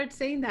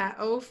saying that.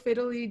 Oh,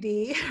 fiddly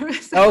dee.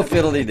 Oh,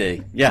 fiddly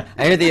dee. Yeah,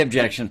 I hear the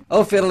objection.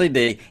 Oh, fiddly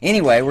dee.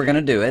 Anyway, we're going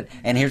to do it,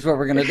 and here's what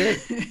we're going to do.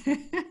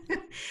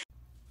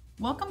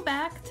 Welcome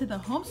back to the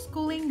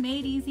Homeschooling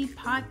Made Easy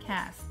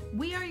podcast.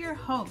 We are your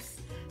hosts.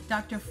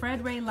 Dr.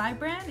 Fred Ray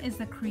Librand is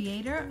the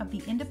creator of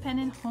the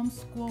independent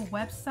homeschool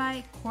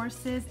website,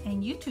 courses,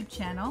 and YouTube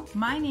channel.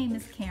 My name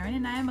is Karen,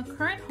 and I am a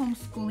current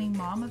homeschooling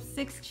mom of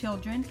 6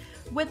 children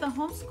with a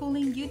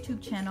homeschooling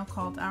YouTube channel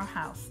called Our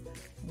House.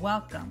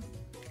 Welcome.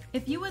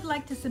 If you would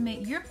like to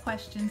submit your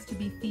questions to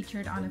be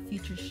featured on a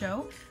future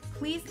show,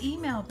 please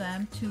email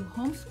them to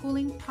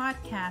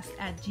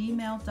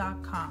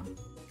homeschoolingpodcast@gmail.com.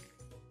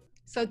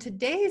 So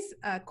today's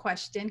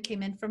question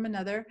came in from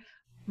another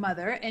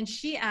mother, and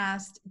she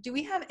asked, do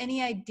we have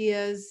any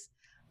ideas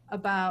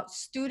about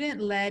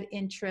student-led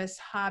interests,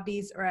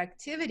 hobbies, or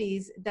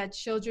activities that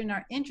children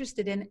are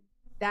interested in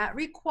that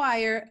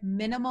require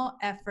minimal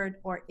effort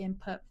or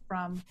input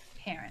from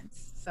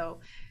parents?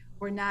 So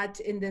we're not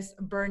in this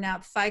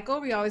burnout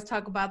cycle. We always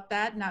talk about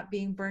that, not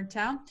being burnt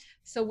out.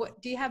 So what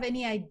do you have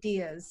any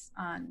ideas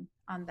on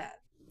that?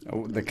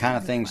 The kind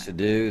of things to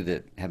do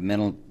that have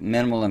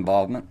minimal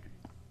involvement?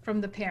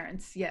 From the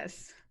parents,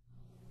 yes.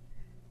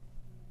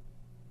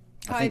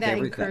 I think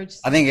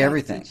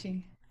everything.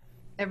 Teaching.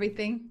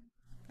 Everything?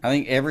 I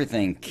think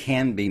everything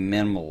can be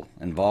minimal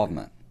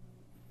involvement.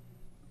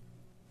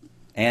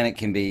 And it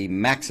can be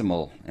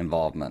maximal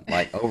involvement,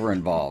 like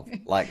over-involved,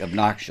 like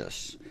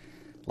obnoxious.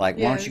 Like,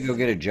 why don't you go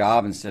get a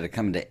job instead of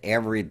coming to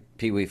every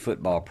Pee Wee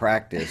football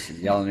practice and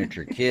yelling at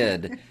your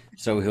kid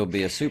so he'll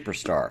be a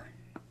superstar?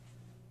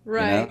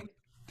 Right. You know?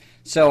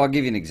 So I'll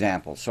give you an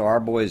example. So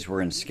our boys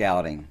were in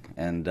scouting,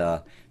 and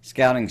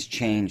scouting's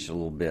changed a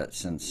little bit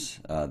since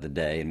the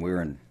day, and we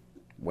were in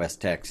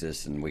West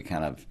Texas, and we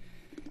kind of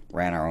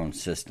ran our own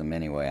system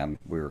anyway.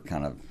 We were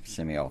kind of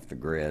semi off the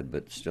grid,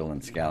 but still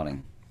in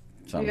scouting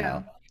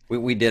somehow. Yeah.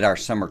 We did our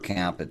summer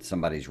camp at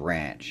somebody's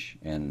ranch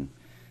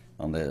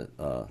on the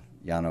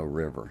Llano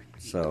River,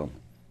 or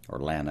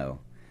Llano.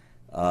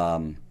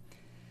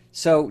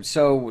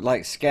 So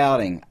like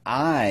scouting,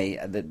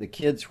 the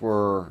kids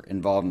were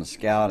involved in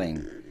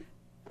scouting.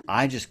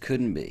 I just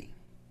couldn't be.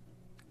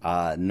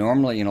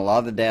 Normally, a lot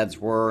of the dads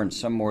were, and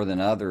some more than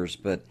others,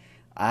 but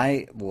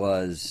I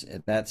was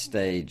at that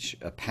stage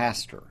a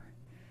pastor,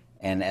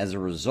 and as a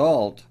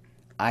result,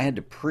 I had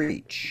to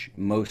preach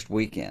most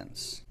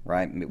weekends,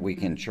 right?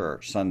 Weekend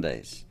church,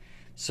 Sundays.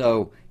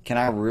 So can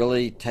I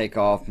really take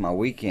off my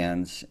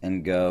weekends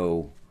and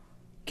go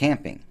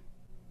camping?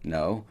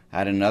 No, I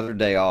had another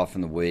day off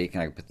in the week,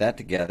 and I could put that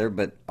together,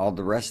 but all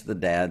the rest of the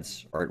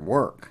dads are at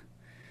work.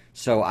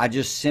 So I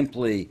just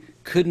simply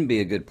couldn't be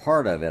a good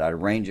part of it. I'd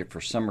arrange it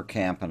for summer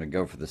camp, and I'd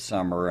go for the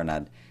summer, and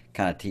I'd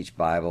kind of teach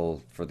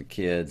Bible for the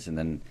kids, and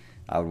then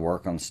I would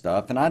work on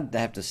stuff, and I'd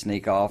have to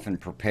sneak off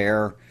and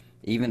prepare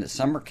even at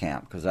summer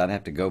camp, because I'd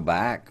have to go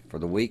back for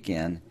the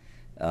weekend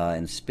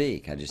and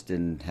speak. I just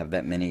didn't have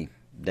that many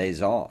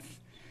days off.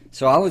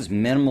 So I was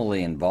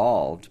minimally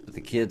involved, but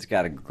the kids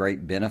got a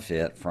great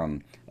benefit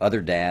from other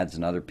dads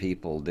and other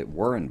people that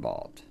were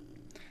involved.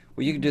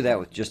 Well, you can do that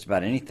with just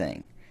about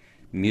anything.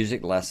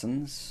 Music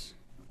lessons,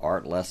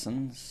 art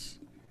lessons,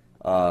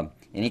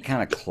 any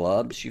kind of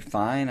clubs you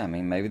find. I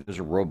mean, maybe there's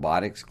a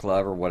robotics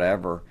club or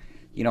whatever.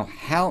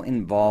 How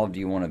involved do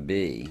you want to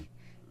be,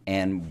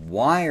 and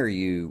why are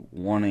you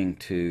wanting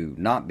to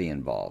not be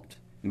involved?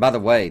 And by the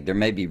way, there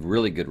may be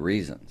really good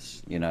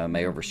reasons. It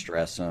may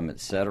overstress them,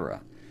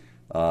 etc.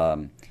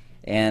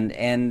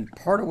 And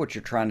part of what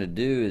you're trying to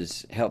do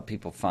is help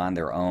people find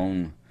their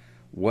own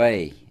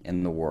way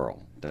in the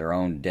world, their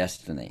own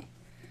destiny.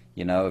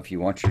 If you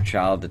want your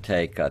child to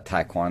take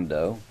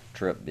Taekwondo,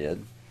 Trip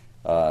did,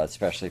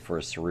 especially for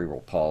a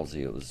cerebral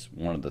palsy, it was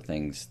one of the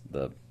things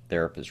the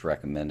therapist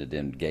recommended to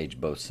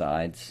engage both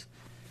sides.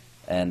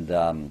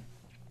 And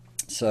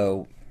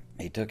so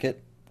he took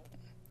it.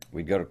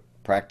 We'd go to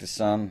practice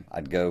some.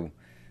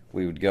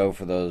 We would go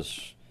for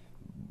those,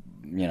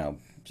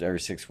 every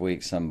 6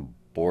 weeks, some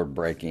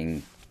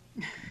board-breaking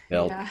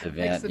belt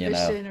event,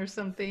 exhibition or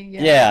something.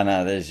 Yeah,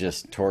 no, there's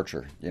just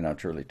torture,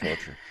 truly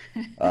torture.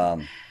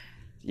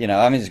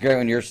 It's great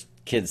when your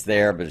kid's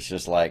there, but it's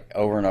just like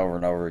over and over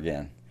and over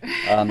again.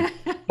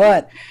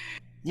 But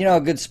a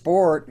good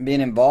sport,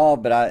 being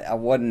involved, but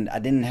I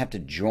didn't have to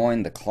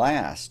join the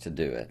class to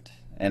do it,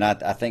 and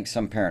I think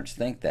some parents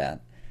think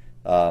that.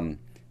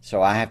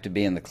 So I have to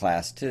be in the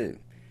class too.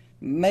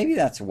 Maybe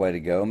that's a way to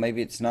go.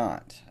 Maybe it's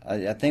not.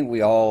 I think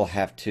we all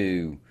have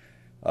to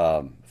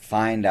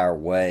find our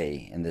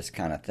way in this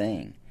kind of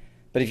thing.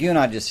 But if you and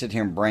I just sit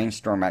here and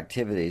brainstorm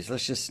activities,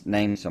 let's just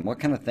name some. What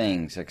kind of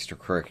things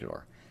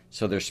extracurricular?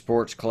 So there's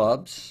sports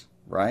clubs,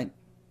 right?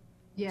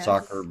 Yes.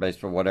 Soccer,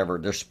 baseball, whatever.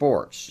 There's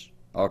sports,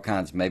 all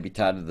kinds, maybe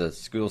tied to the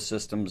school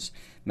systems,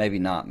 maybe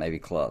not, maybe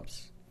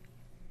clubs.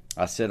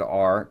 I said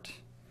art.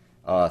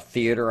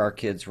 Theater, our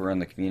kids were in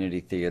the community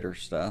theater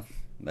stuff.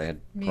 They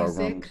had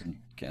programs and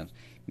camps.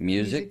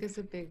 Music is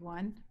a big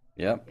one.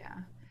 Yep. Yeah.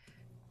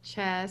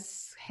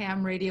 Chess,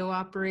 ham radio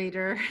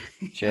operator.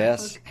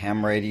 Chess,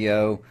 ham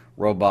radio,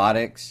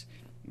 robotics,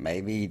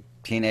 maybe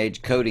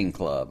teenage coding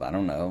club. I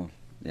don't know,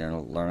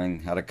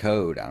 learning how to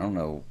code. I don't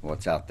know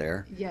what's out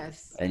there.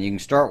 Yes. And you can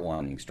start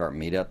one. You can start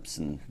meetups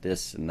and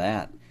this and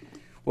that.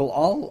 Well,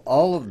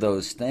 all of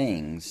those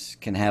things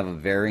can have a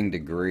varying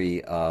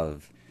degree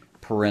of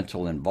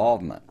parental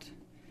involvement.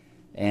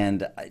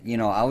 And,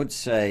 I would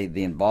say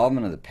the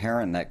involvement of the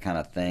parent in that kind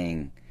of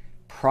thing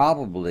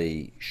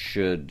probably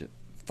should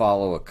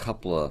follow a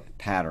couple of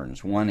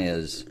patterns. One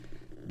is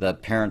the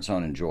parent's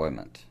own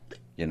enjoyment,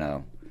 you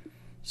know.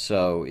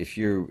 So if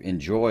you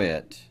enjoy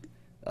it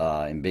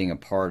and being a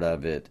part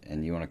of it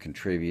and you want to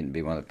contribute and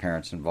be one of the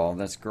parents involved,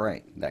 that's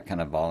great. That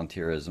kind of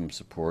volunteerism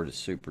support is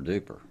super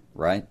duper,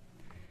 right?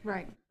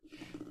 Right.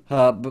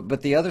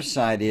 But the other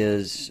side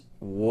is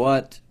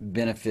what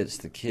benefits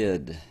the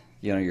kid,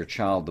 your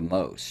child the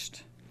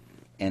most.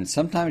 And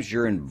sometimes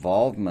your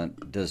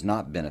involvement does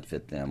not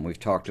benefit them. We've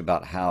talked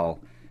about how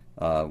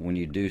when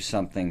you do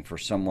something for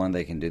someone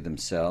they can do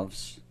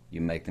themselves,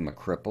 you make them a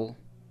cripple.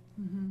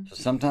 Mm-hmm. So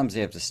sometimes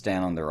they have to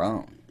stand on their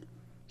own.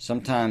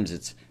 Sometimes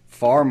it's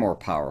far more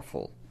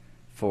powerful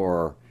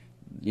for,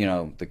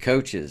 the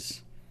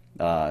coaches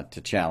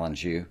to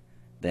challenge you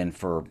than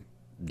for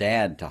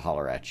dad to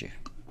holler at you,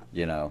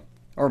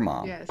 or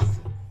mom. Yes.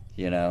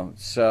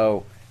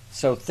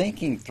 So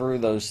thinking through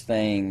those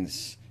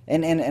things,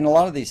 and a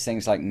lot of these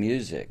things like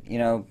music,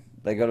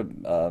 they go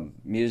to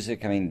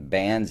music. I mean,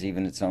 bands,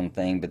 even its own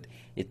thing, but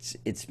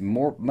it's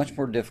much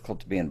more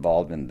difficult to be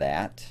involved in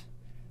that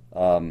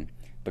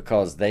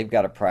because they've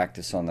got to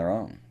practice on their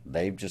own.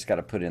 They've just got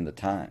to put in the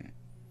time.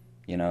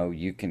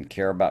 You can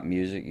care about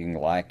music, you can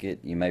like it,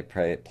 you may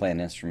play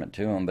an instrument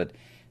to them, but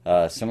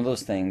some of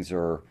those things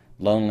are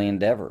lonely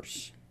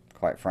endeavors,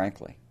 quite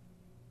frankly.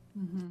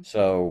 Mm-hmm.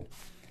 So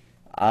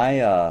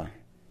I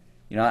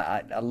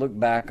look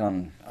back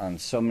on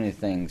so many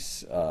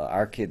things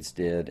our kids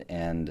did,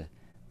 and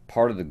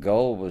part of the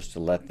goal was to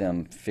let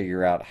them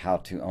figure out how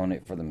to own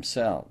it for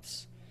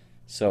themselves.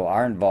 So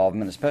our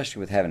involvement,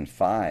 especially with having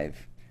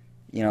 5,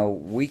 I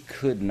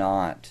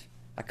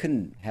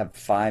couldn't have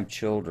 5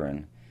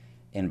 children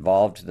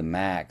involved to the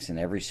max in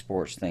every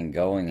sports thing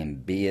going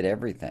and be at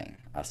everything.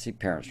 I see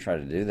parents try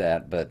to do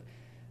that, but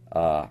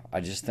I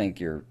just think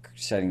you're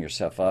setting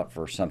yourself up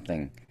for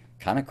something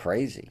kind of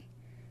crazy.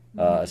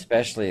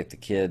 Especially if the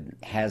kid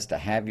has to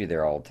have you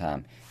there all the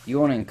time. You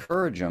want to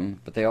encourage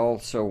them, but they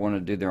also want to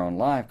do their own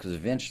life because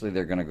eventually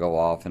they're going to go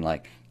off and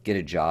get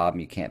a job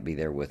and you can't be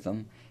there with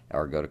them,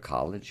 or go to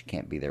college, you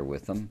can't be there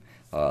with them.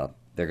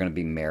 They're going to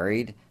be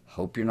married.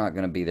 Hope you're not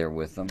going to be there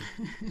with them,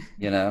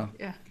 Yeah.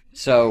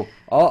 So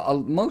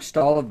most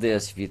all of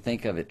this, if you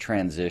think of it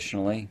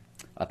transitionally,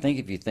 I think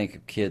if you think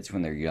of kids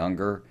when they're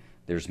younger,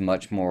 there's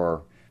much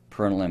more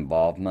parental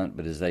involvement,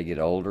 but as they get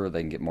older, they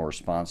can get more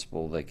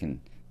responsible. They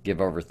can give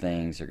over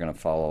things. They're going to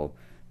follow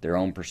their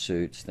own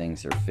pursuits,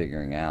 things they're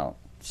figuring out.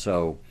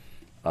 So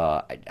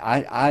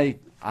I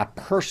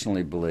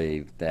personally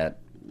believe that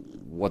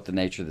what the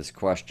nature of this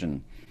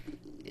question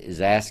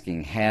is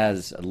asking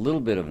has a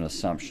little bit of an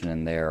assumption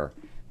in there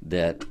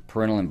that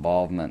parental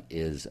involvement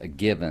is a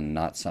given,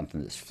 not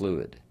something that's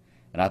fluid.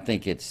 And I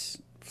think it's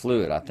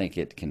fluid. I think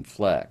it can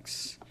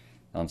flex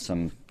on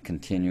some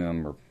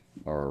continuum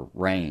or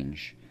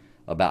range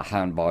about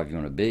how involved you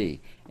want to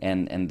be,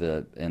 and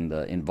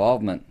the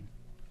involvement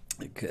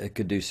it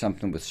could do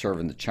something with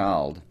serving the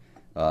child,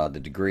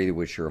 the degree to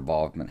which your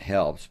involvement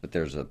helps, but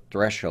there's a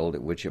threshold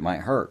at which it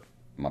might hurt,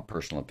 in my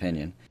personal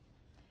opinion.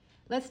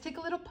 Let's take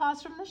a little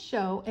pause from the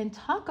show and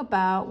talk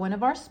about one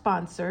of our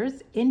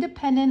sponsors,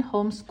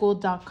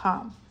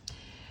 IndependentHomeschool.com.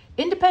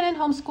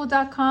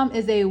 IndependentHomeschool.com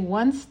is a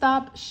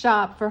one-stop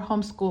shop for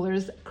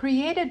homeschoolers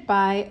created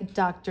by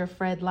Dr.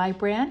 Fred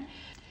Lybrand.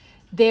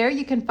 There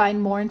you can find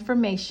more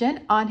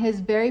information on his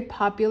very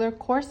popular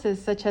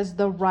courses such as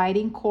the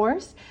writing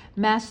course,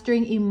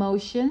 Mastering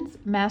Emotions,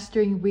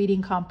 Mastering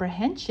Reading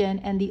Comprehension,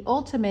 and the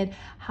ultimate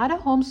How to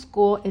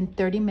Homeschool in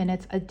 30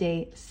 Minutes a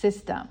Day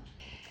system.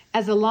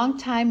 As a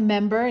longtime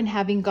member and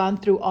having gone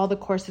through all the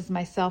courses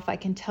myself, I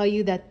can tell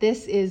you that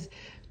this is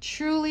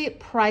truly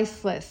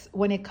priceless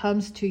when it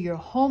comes to your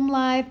home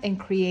life and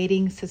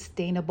creating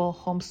sustainable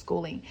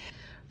homeschooling.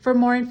 For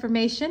more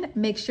information,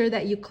 make sure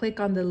that you click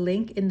on the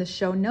link in the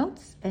show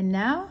notes. And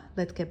now,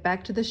 let's get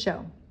back to the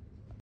show.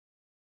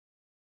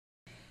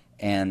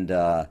 And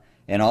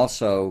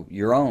also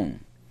your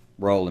own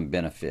role and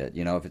benefit.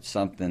 If it's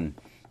something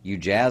you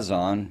jazz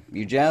on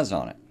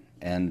it.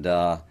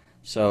 And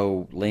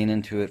so lean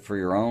into it for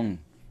your own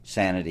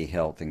sanity,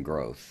 health, and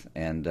growth.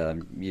 And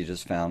you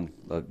just found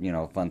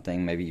a fun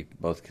thing maybe you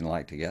both can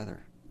like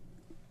together.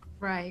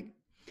 Right.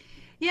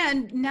 Yeah,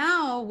 and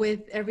now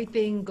with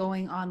everything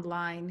going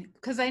online,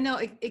 because I know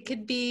it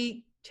could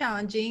be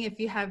challenging if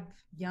you have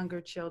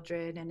younger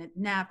children and at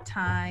nap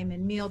time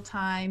and meal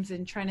times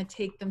and trying to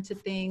take them to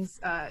things,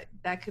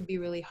 that could be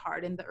really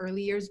hard in the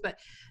early years. But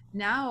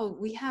now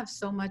we have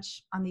so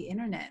much on the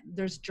internet.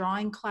 There's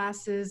drawing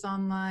classes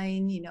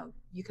online,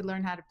 you could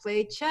learn how to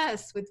play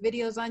chess with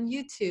videos on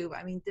YouTube.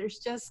 I mean, there's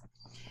just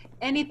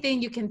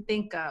anything you can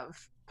think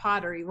of,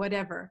 pottery,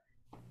 whatever.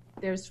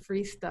 there's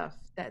free stuff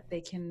that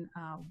they can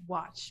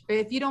watch. But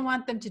if you don't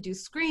want them to do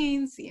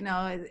screens,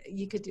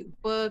 you could do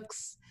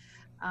books.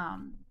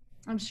 Um,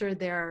 I'm sure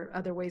there are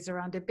other ways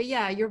around it. But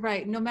yeah, you're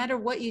right. No matter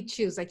what you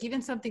choose, like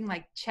even something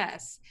like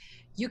chess,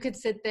 you could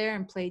sit there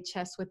and play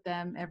chess with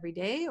them every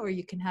day, or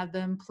you can have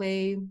them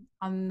play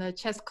on the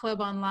chess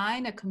club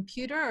online, a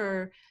computer,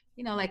 or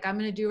like I'm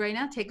going to do right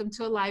now, take them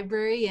to a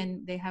library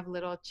and they have a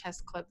little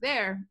chess club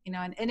there,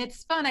 and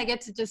it's fun. I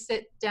get to just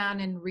sit down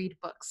and read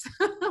books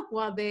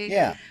while they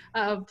Yeah.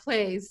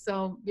 play.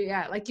 So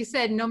yeah, like you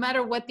said, no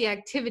matter what the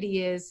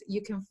activity is,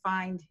 you can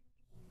find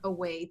a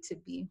way to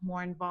be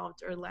more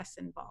involved or less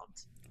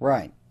involved.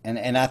 Right.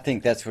 And I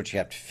think that's what you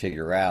have to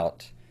figure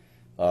out.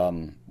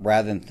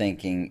 Rather than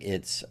thinking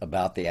it's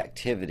about the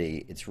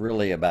activity, it's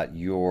really about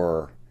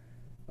your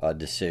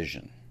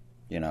decision.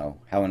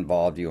 How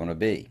involved you want to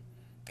be.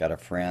 Got a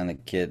friend,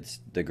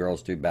 the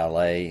girls do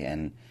ballet,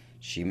 and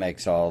she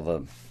makes all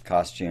the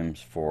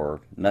costumes for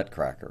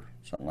Nutcracker,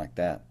 something like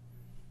that.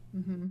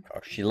 Mm-hmm.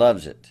 She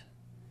loves it.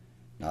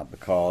 Not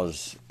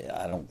because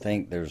I don't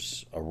think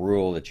there's a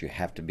rule that you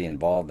have to be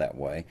involved that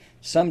way.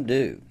 Some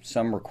do.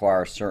 Some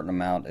require a certain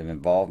amount of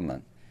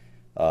involvement.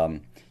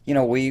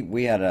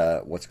 We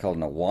had what's called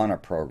an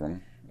Awana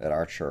program at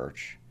our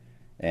church,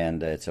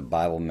 and it's a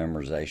Bible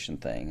memorization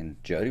thing.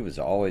 And Jody was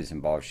always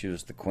involved. She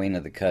was the queen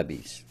of the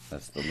cubbies.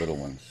 That's the little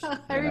ones.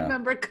 I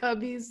remember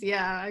cubbies.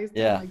 Yeah, I used to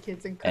Yeah, put my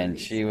kids in cubbies. and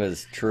she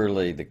was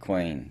truly the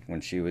queen when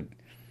she would,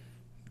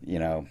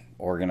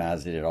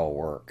 organize it. It'd all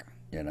work.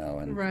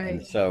 And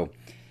Right. so,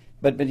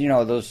 but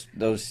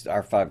those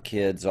our 5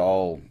 kids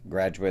all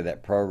graduated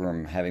that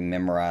program having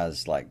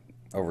memorized like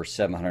over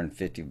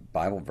 750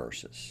 Bible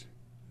verses.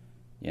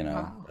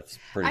 Wow. That's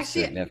pretty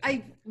Actually, significant.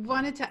 I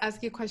wanted to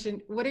ask you a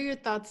question. What are your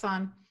thoughts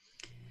on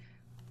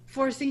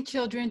forcing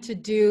children to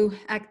do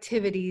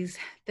activities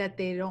that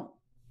they don't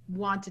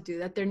want to do,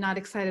 that they're not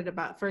excited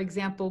about? For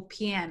example,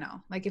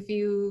 piano. Like if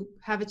you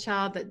have a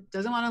child that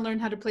doesn't want to learn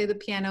how to play the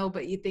piano,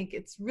 but you think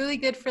it's really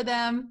good for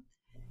them,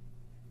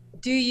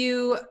 do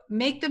you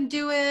make them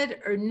do it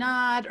or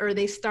not? Or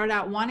they start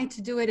out wanting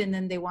to do it and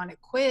then they want to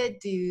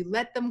quit? Do you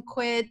let them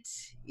quit?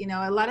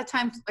 A lot of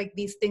times, like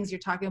these things you're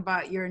talking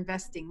about, you're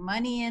investing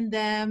money in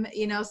them,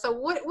 so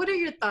what are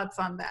your thoughts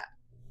on that?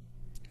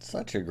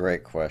 Such a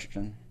great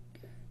question.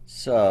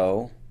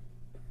 So,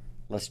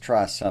 let's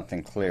try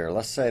something clear.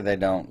 Let's say they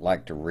don't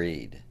like to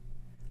read.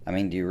 I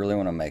mean, do you really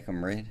want to make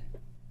them read?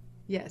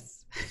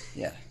 Yes.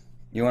 Yeah.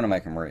 You want to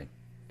make them read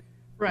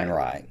Right. and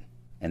write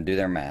and do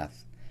their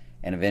math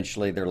and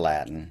eventually their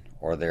Latin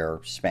or their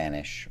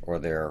Spanish or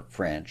their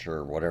French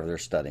or whatever they're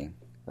studying,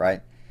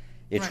 right?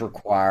 It's Right.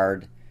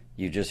 required.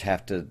 You just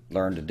have to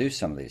learn to do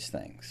some of these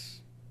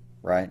things,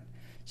 right?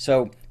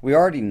 So we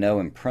already know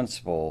in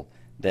principle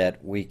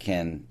that we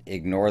can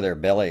ignore their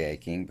belly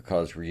aching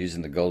because we're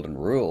using the golden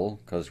rule,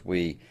 because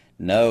we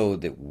know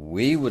that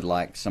we would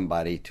like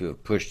somebody to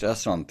have pushed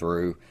us on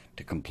through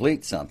to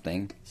complete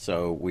something,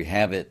 so we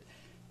have it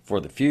for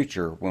the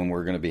future when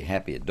we're going to be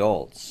happy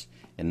adults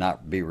and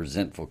not be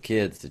resentful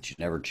kids that you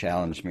never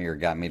challenged me or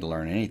got me to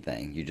learn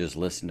anything. You just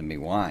listened to me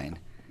whine.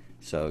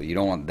 So you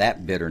don't want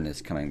that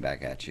bitterness coming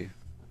back at you,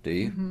 do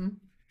you? Mm-hmm.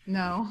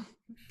 No.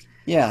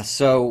 Yeah,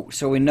 so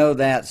we know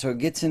that. So it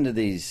gets into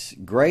these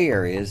gray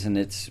areas, and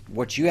it's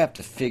what you have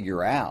to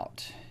figure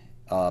out.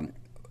 I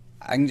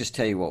can just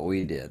tell you what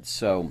we did.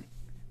 So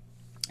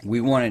we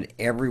wanted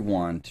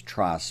everyone to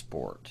try a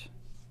sport,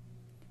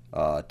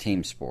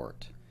 team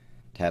sport,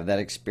 to have that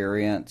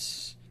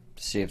experience,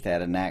 to see if they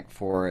had a knack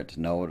for it,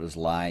 to know what it was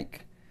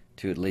like,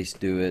 to at least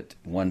do it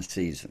one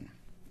season.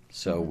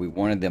 So we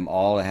wanted them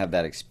all to have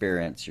that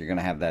experience. You're going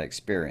to have that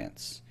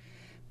experience.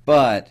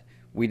 But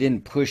we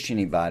didn't push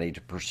anybody to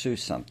pursue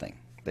something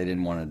they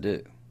didn't want to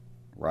do,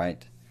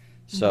 right?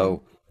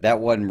 So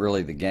that wasn't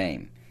really the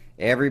game.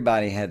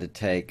 Everybody had to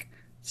take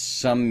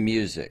some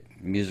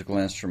musical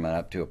instrument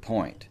up to a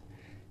point.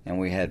 And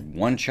we had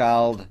one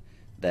child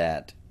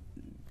that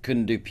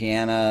couldn't do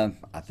piano.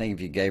 I think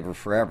if you gave her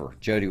forever,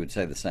 Jody would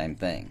say the same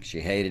thing.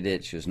 She hated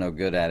it. She was no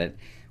good at it.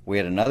 We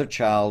had another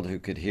child who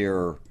could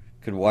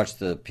watch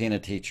the piano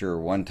teacher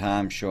one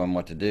time, show him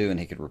what to do, and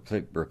he could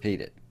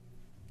repeat it.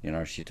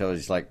 She told us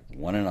he's like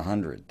 1 in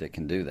 100 that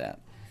can do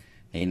that.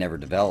 He never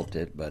developed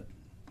it, but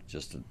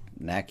just a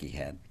knack he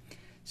had.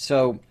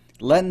 So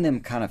letting them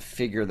kind of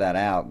figure that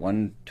out.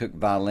 One took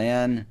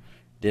violin,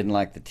 didn't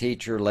like the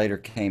teacher, later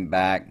came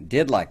back,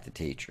 did like the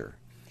teacher,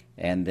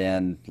 and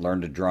then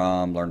learned to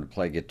drum, learned to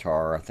play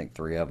guitar. I think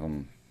 3 of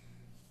them,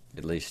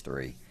 at least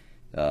 3,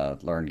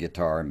 learned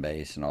guitar and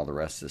bass and all the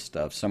rest of this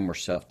stuff. Some were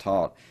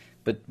self-taught,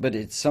 but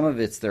some of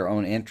it's their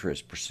own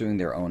interest, pursuing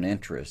their own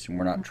interests, and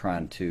we're not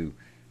trying to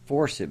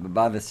force it. But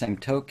by the same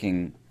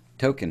token,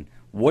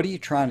 what are you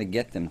trying to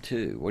get them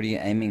to? What are you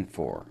aiming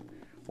for?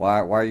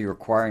 Why are you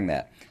requiring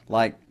that?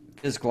 Like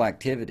physical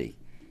activity.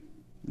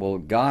 Well,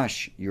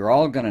 gosh, you're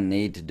all going to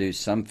need to do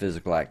some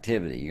physical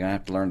activity. You're going to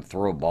have to learn to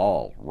throw a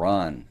ball,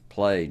 run,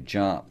 play,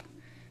 jump,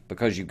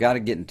 because you've got to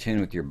get in tune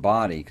with your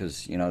body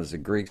because, as the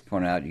Greeks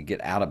point out, you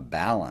get out of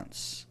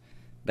balance,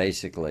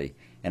 basically,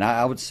 And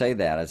I would say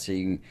that. I'd say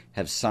you can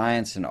have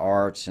science and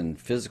arts and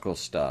physical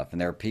stuff.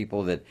 And there are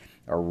people that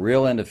are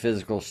real into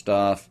physical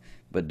stuff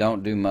but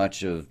don't do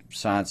much of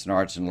science and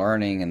arts and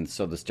learning, and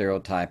so the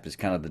stereotype is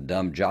kind of the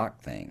dumb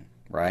jock thing,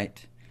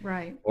 right?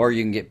 Right. Or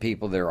you can get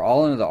people that are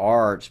all into the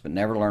arts but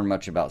never learn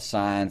much about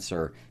science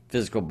or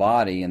physical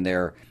body, and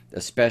they're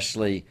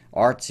especially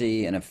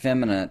artsy and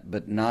effeminate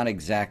but not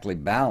exactly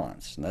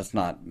balanced. And that's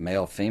not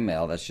male,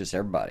 female, that's just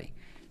everybody.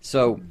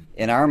 So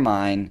in our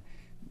mind,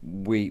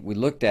 we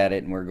looked at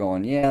it and we're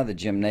going, yeah, the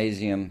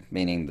gymnasium,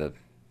 meaning the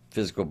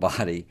physical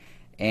body,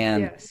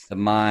 and Yes. the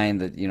mind,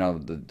 that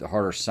the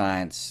harder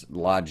science,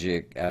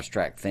 logic,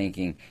 abstract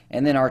thinking,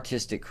 and then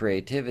artistic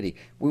creativity.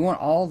 We want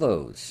all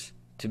those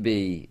to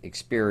be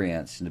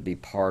experienced and to be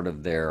part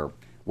of their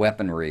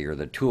weaponry or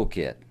the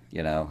toolkit,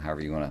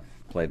 however you want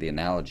to play the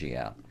analogy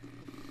out.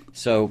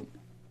 So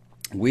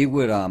we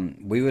would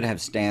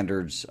have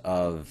standards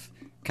of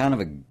kind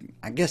of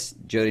I guess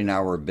Jody and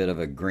I were a bit of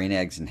a green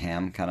eggs and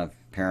ham kind of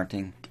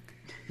parenting,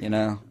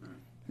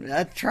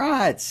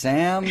 Try it,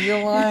 Sam.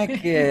 You'll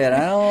like it.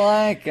 I don't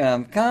like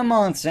them. Come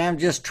on, Sam.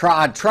 Just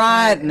try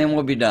it, and then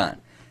we'll be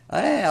done.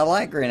 Hey, I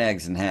like green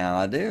eggs and ham.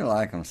 I do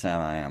like them, Sam.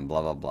 I am.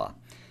 Blah, blah, blah.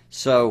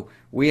 So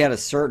we had a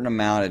certain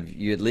amount of,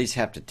 you at least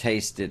have to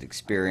taste it,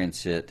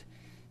 experience it,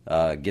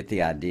 get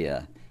the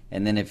idea.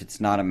 And then if it's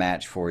not a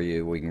match for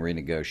you, we can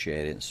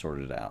renegotiate it and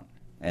sort it out.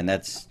 And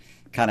that's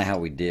kind of how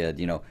we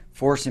did.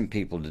 Forcing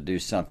people to do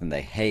something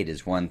they hate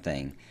is one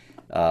thing.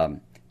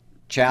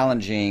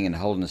 Challenging and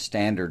holding a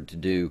standard to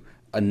do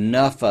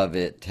enough of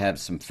it to have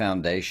some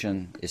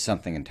foundation is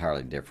something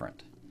entirely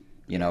different.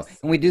 And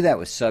we do that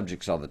with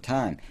subjects all the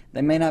time.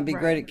 They may not be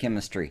great at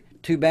chemistry.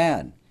 Too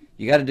bad.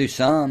 You got to do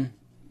some.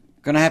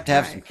 Going to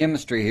have some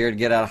chemistry here to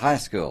get out of high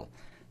school.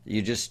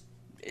 You just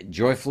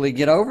joyfully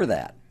get over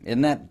that.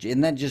 Isn't that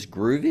just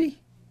groovy?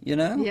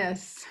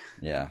 Yes.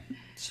 Yeah.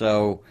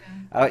 So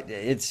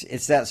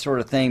it's that sort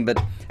of thing, but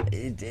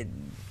it's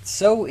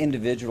so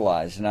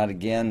individualized. And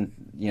again,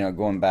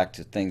 going back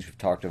to things we've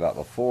talked about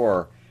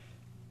before,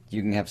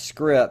 you can have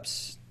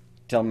scripts,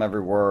 tell them every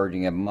word, you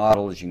can have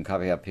models, you can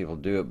copy how people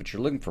do it, but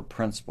you're looking for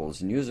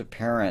principles. And you as a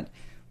parent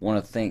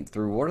want to think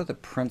through what are the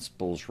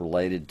principles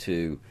related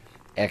to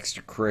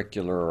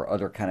extracurricular or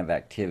other kind of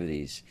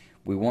activities.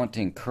 We want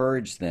to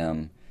encourage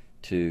them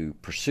to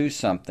pursue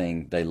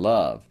something they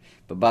love.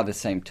 But by the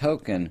same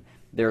token,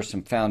 there are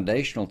some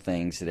foundational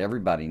things that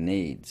everybody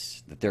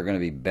needs that they're going to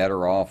be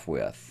better off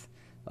with.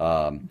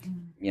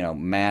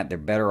 Math, they're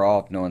better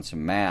off knowing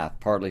some math,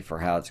 partly for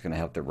how it's going to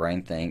help their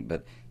brain think,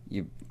 but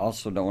you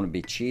also don't want to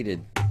be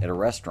cheated at a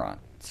restaurant.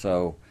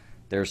 So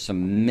there's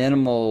some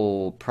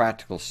minimal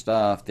practical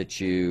stuff that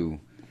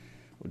you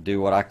do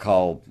what I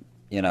call,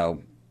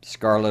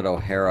 Scarlett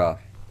O'Hara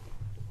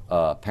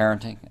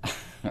parenting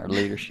or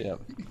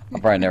leadership. I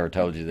probably never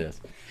told you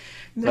this.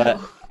 No. But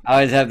I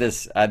always have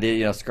this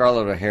idea,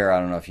 Scarlett O'Hara,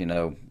 I don't know if you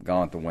know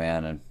Gone with the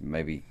Wind, and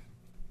maybe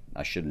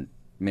I shouldn't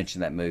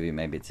mention that movie,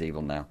 maybe it's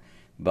evil now.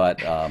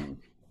 But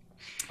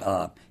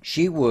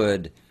she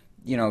would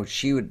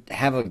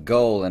have a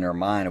goal in her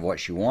mind of what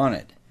she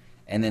wanted,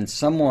 and then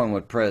someone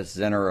would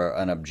present her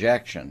an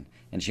objection,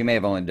 and she may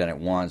have only done it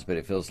once, but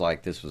it feels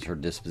like this was her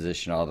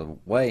disposition all the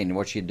way. And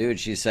what she'd do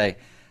is she'd say,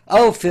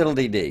 "Oh,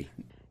 fiddle-dee-dee."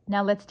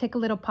 Now let's take a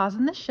little pause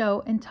in the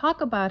show and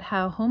talk about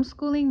how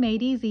Homeschooling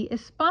Made Easy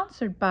is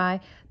sponsored by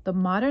the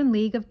Modern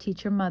League of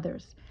Teacher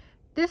Mothers.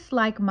 This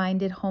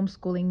like-minded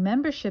homeschooling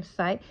membership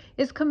site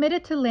is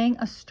committed to laying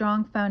a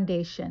strong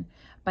foundation.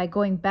 By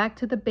going back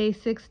to the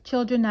basics,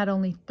 children not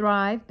only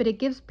thrive, but it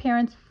gives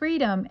parents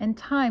freedom and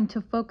time to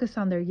focus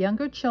on their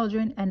younger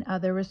children and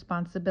other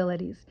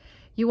responsibilities.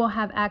 You will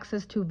have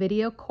access to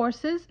video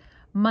courses,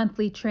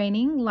 monthly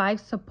training, live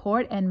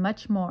support, and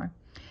much more.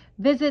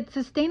 Visit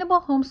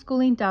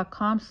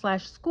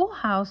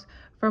sustainablehomeschooling.com/schoolhouse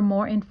for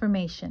more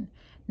information.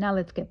 Now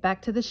let's get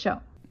back to the show.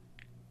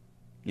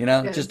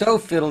 Just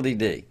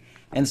fiddle-dee-dee.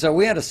 And so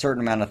we had a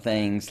certain amount of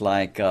things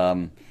like,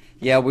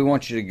 we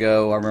want you to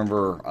go. I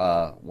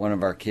remember one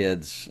of our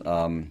kids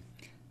went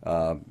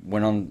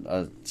on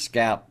a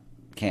scout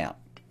camp,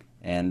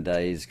 and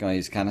he's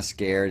kind of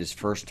scared. His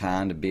first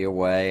time to be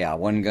away. I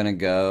wasn't going to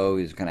go.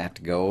 He was going to have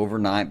to go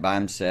overnight by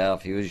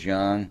himself. He was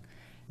young.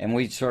 And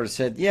we sort of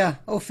said,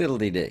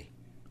 fiddle-dee-dee.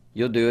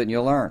 You'll do it and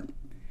you'll learn.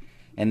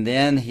 And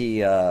then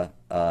he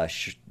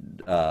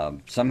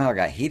somehow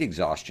got heat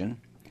exhaustion,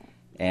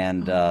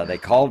 and they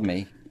called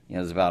me. It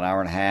was about an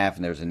hour and a half,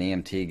 and there was an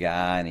EMT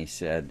guy, and he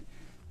said,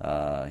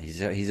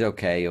 he's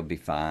okay, he'll be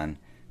fine,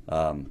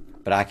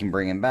 but I can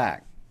bring him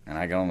back. And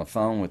I got on the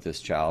phone with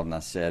this child, and I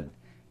said,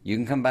 you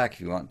can come back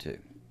if you want to.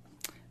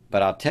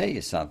 But I'll tell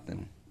you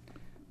something.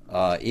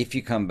 If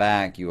you come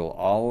back, you will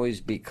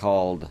always be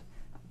called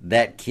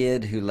that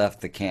kid who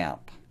left the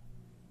camp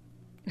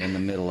in the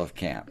middle of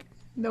camp.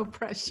 No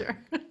pressure.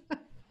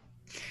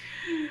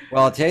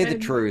 Well, I'll tell you the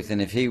truth,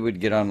 and if he would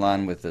get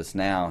online with us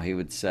now, he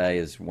would say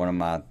is one of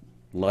my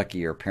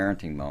luckier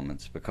parenting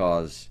moments,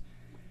 because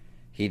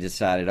he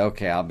decided,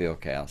 okay, I'll be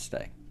okay, I'll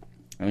stay.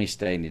 And he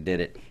stayed and he did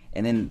it.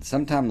 And then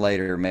sometime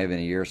later, maybe in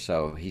a year or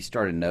so, he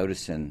started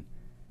noticing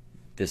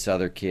this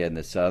other kid and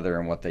this other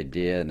and what they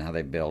did and how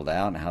they bailed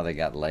out and how they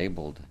got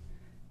labeled.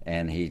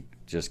 And he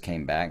just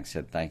came back and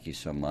said, thank you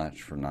so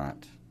much for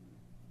not.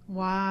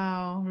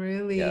 Wow,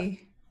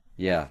 really?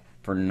 Yeah,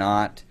 for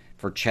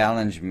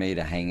challenging me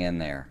to hang in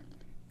there.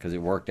 Because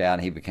it worked out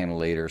and he became a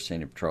leader,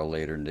 senior patrol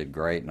leader, and did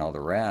great and all the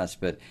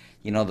rest. But,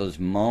 those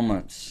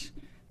moments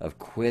of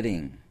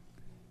quitting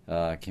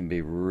can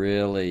be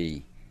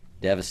really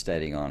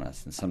devastating on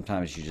us. And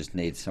sometimes you just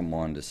need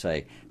someone to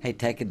say, hey,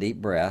 take a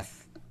deep breath,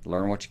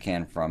 learn what you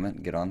can from it,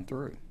 and get on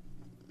through,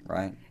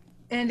 right?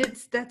 And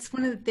that's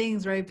one of the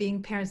things, right?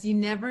 Being parents, you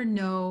never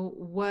know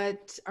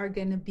what are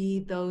going to be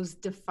those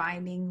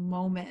defining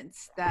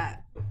moments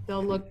that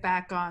they'll look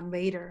back on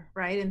later,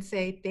 right? And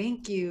say,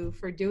 thank you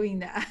for doing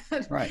that.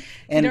 Right.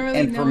 And, you don't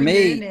really know when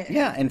you're in it.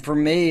 And for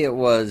me, it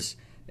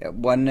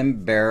wasn't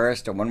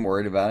embarrassed. I wasn't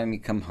worried about him.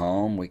 He'd come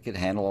home. We could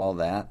handle all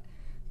that.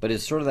 But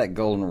it's sort of that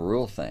golden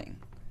rule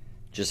thing.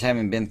 Just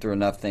having been through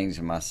enough things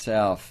in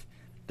myself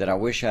that I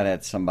wish I'd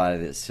had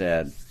somebody that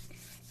said,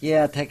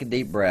 yeah, take a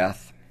deep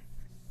breath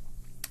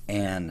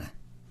and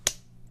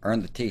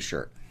earn the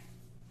t-shirt.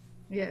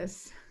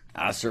 Yes.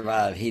 I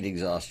survived heat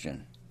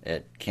exhaustion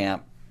at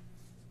camp.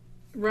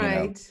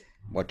 Right.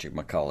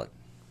 Whatchamacallit.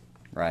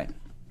 Right.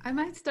 I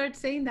might start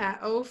saying that.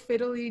 Oh,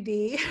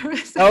 fiddly-dee.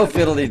 Oh,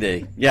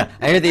 fiddly-dee. Yeah,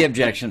 I hear the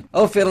objection.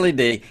 Oh,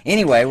 fiddly-dee.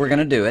 Anyway, we're going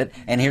to do it,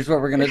 and here's what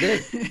we're going to do.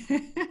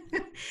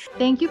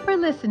 Thank you for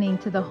listening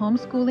to the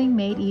Homeschooling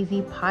Made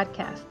Easy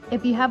podcast.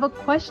 If you have a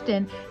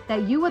question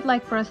that you would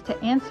like for us to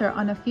answer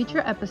on a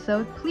future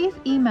episode, please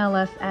email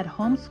us at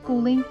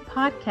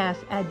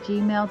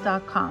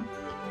homeschoolingpodcast@gmail.com.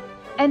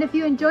 And if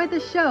you enjoyed the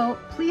show,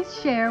 please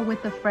share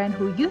with a friend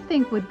who you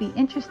think would be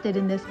interested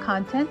in this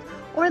content,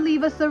 or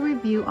leave us a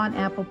review on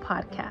Apple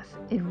Podcasts.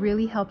 It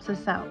really helps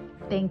us out.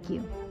 Thank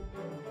you.